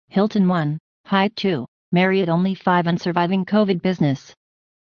Hilton 1, Hyatt 2, Marriott only 5 and surviving COVID business.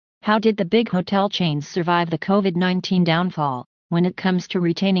 How did the big hotel chains survive the COVID-19 downfall when it comes to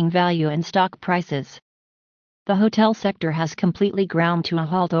retaining value and stock prices? The hotel sector has completely ground to a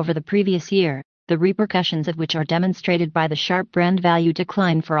halt over the previous year, the repercussions of which are demonstrated by the sharp brand value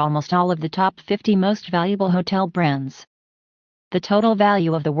decline for almost all of the top 50 most valuable hotel brands. The total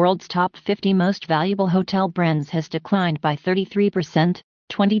value of the world's top 50 most valuable hotel brands has declined by 33%,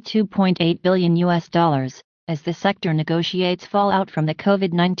 $22.8 billion, as the sector negotiates fallout from the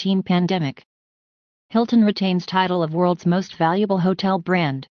COVID-19 pandemic. Hilton retains title of world's most valuable hotel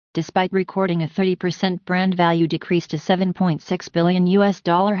brand, despite recording a 30% brand value decrease to $7.6 billion.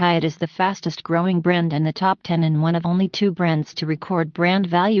 Hyatt is the fastest growing brand in the top 10 and one of only 2 brands to record brand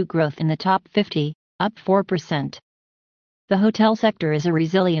value growth in the top 50, up 4%. The hotel sector is a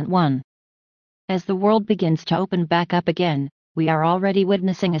resilient one. As the world begins to open back up again, we are already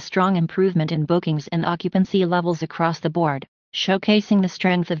witnessing a strong improvement in bookings and occupancy levels across the board, showcasing the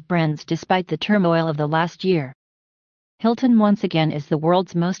strength of brands despite the turmoil of the last year. Hilton once again is the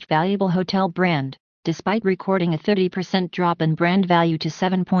world's most valuable hotel brand, despite recording a 30% drop in brand value to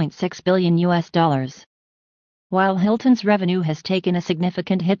 $7.6 billion. While Hilton's revenue has taken a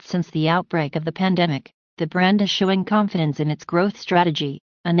significant hit since the outbreak of the pandemic, the brand is showing confidence in its growth strategy,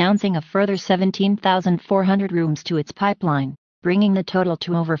 announcing a further 17,400 rooms to its pipeline, bringing the total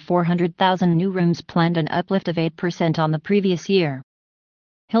to over 400,000 new rooms planned, an uplift of 8% on the previous year.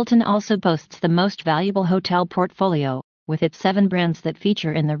 Hilton also boasts the most valuable hotel portfolio, with its 7 brands that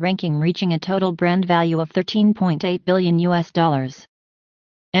feature in the ranking reaching a total brand value of $13.8 billion.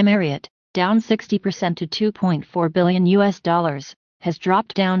 Marriott, down 60% to $2.4 billion, has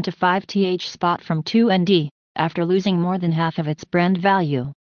dropped down to 5th spot from 2nd, after losing more than half of its brand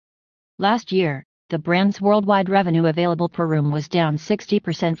value. Last year, the brand's worldwide revenue available per room was down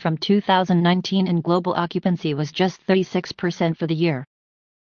 60% from 2019 and global occupancy was just 36% for the year.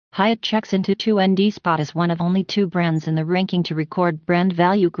 Hyatt checks into 2nd spot as one of only 2 brands in the ranking to record brand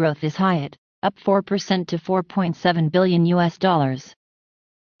value growth is Hyatt, up 4% to $4.7 billion.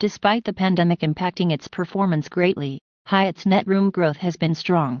 Despite the pandemic impacting its performance greatly, Hyatt's net room growth has been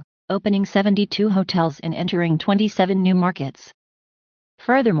strong, opening 72 hotels and entering 27 new markets.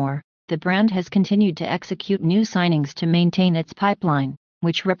 Furthermore, the brand has continued to execute new signings to maintain its pipeline,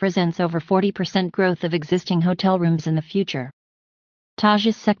 which represents over 40% growth of existing hotel rooms in the future. Taj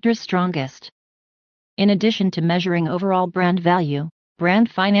is sector's strongest. In addition to measuring overall brand value, Brand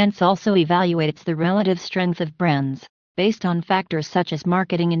Finance also evaluates the relative strength of brands, based on factors such as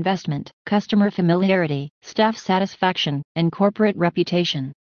marketing investment, customer familiarity, staff satisfaction, and corporate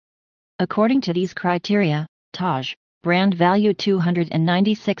reputation. According to these criteria, Taj, brand value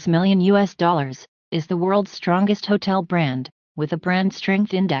 $296 million, is the world's strongest hotel brand, with a brand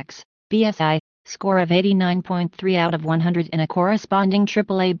strength index, BSI, score of 89.3 out of 100 and a corresponding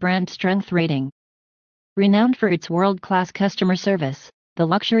AAA brand strength rating. Renowned for its world-class customer service, the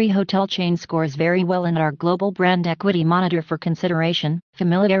luxury hotel chain scores very well in our Global Brand Equity Monitor for consideration,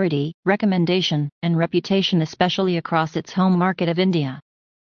 familiarity, recommendation, and reputation, especially across its home market of India.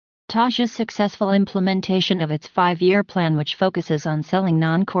 Taj's successful implementation of its 5-year plan, which focuses on selling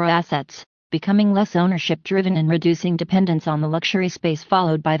non-core assets, becoming less ownership-driven and reducing dependence on the luxury space,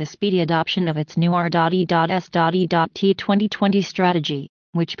 followed by the speedy adoption of its new R.E.S.T 2020 strategy,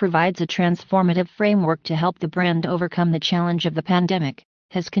 which provides a transformative framework to help the brand overcome the challenge of the pandemic,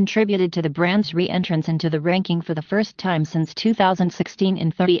 has contributed to the brand's re-entrance into the ranking for the first time since 2016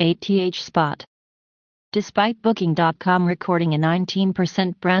 in 38th spot. Despite Booking.com recording a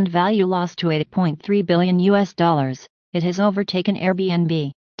 19% brand value loss to $8.3 billion, it has overtaken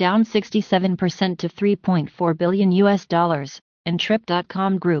Airbnb, down 67% to $3.4 billion, and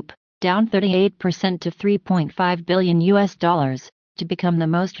Trip.com Group, down 38% to $3.5 billion, to become the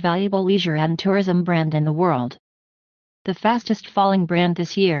most valuable leisure and tourism brand in the world. The fastest falling brand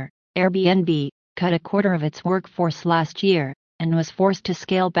this year, Airbnb, cut a quarter of its workforce last year, and was forced to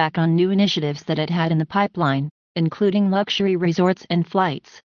scale back on new initiatives that it had in the pipeline, including luxury resorts and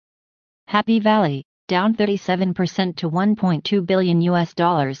flights. Happy Valley, down 37% to $1.2 billion,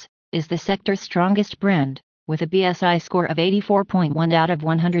 is the sector's strongest brand, with a BSI score of 84.1 out of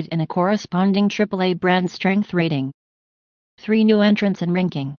 100 and a corresponding AAA brand strength rating. 3 new entrants in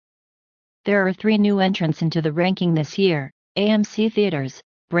ranking. There are 3 new entrants into the ranking this year: AMC Theaters,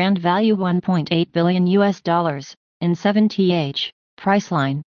 brand value $1.8 billion, in 7th,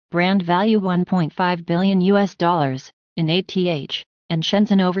 Priceline, brand value $1.5 billion, in 8th, and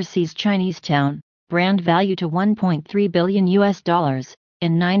Shenzhen Overseas Chinese-town, brand value to $1.3 billion, in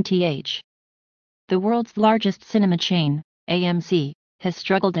 9th. The world's largest cinema chain, AMC, has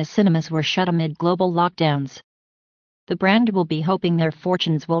struggled as cinemas were shut amid global lockdowns. The brand will be hoping their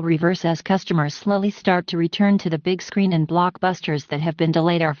fortunes will reverse as customers slowly start to return to the big screen and blockbusters that have been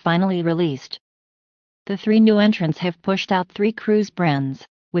delayed are finally released. The three new entrants have pushed out three cruise brands,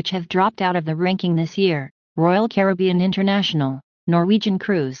 which have dropped out of the ranking this year: Royal Caribbean International, Norwegian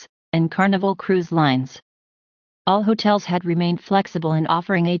Cruise, and Carnival Cruise Lines. All hotels had remained flexible in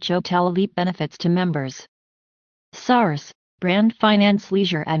offering H-Hotel Elite benefits to members. SARS, Brand Finance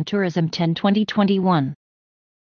Leisure and Tourism 10 2021.